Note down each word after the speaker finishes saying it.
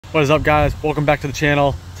What is up, guys? Welcome back to the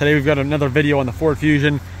channel. Today we've got another video on the Ford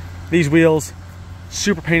Fusion. These wheels,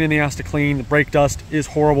 super pain in the ass to clean. The brake dust is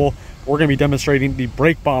horrible. We're going to be demonstrating the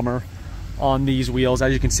brake bomber on these wheels.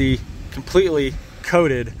 As you can see, completely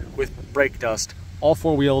coated with brake dust. All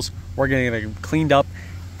four wheels, we're getting them cleaned up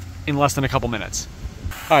in less than a couple minutes.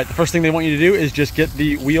 All right, the first thing they want you to do is just get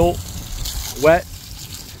the wheel wet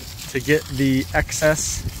to get the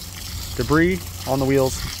excess debris on the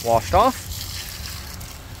wheels washed off.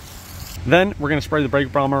 Then we're gonna spray the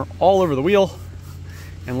brake bomber all over the wheel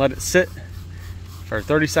and let it sit for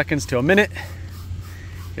 30 seconds to a minute.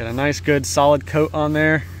 Get a nice good solid coat on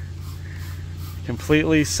there.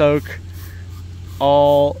 Completely soak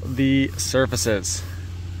all the surfaces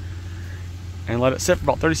and let it sit for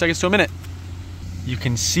about 30 seconds to a minute. You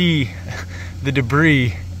can see the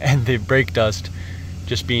debris and the brake dust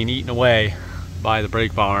just being eaten away by the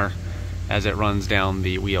brake bomber as it runs down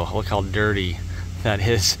the wheel. Look how dirty that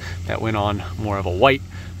is. That went on more of a white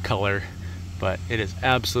color, but it is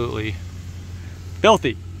absolutely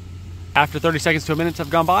filthy. After 30 seconds to a minute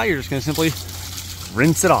have gone by, you're just going to simply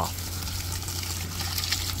rinse it off.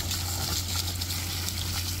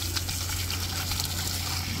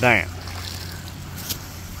 Damn.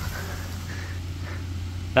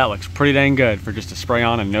 That looks pretty dang good for just a spray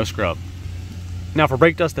on and no scrub. Now for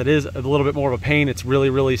brake dust that is a little bit more of a pain, it's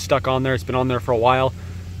really stuck on there, it's been on there for a while.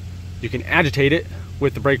 You can agitate it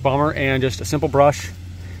with the brake bomber and just a simple brush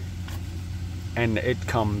and it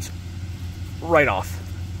comes right off.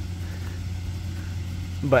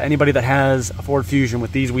 But anybody that has a Ford Fusion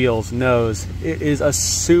with these wheels knows it is a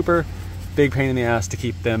super big pain in the ass to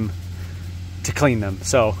keep them, to clean them.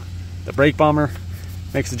 So the brake bomber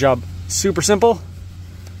makes the job super simple,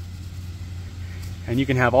 and you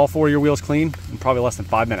can have all four of your wheels clean in probably less than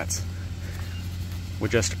 5 minutes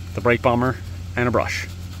with just the brake bomber and a brush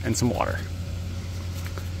and some water.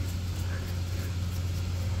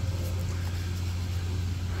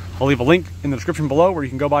 I'll leave a link in the description below where you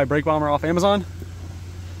can go buy a brake bomber off Amazon.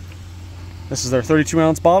 This is their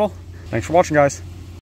 32-ounce bottle. Thanks for watching, guys.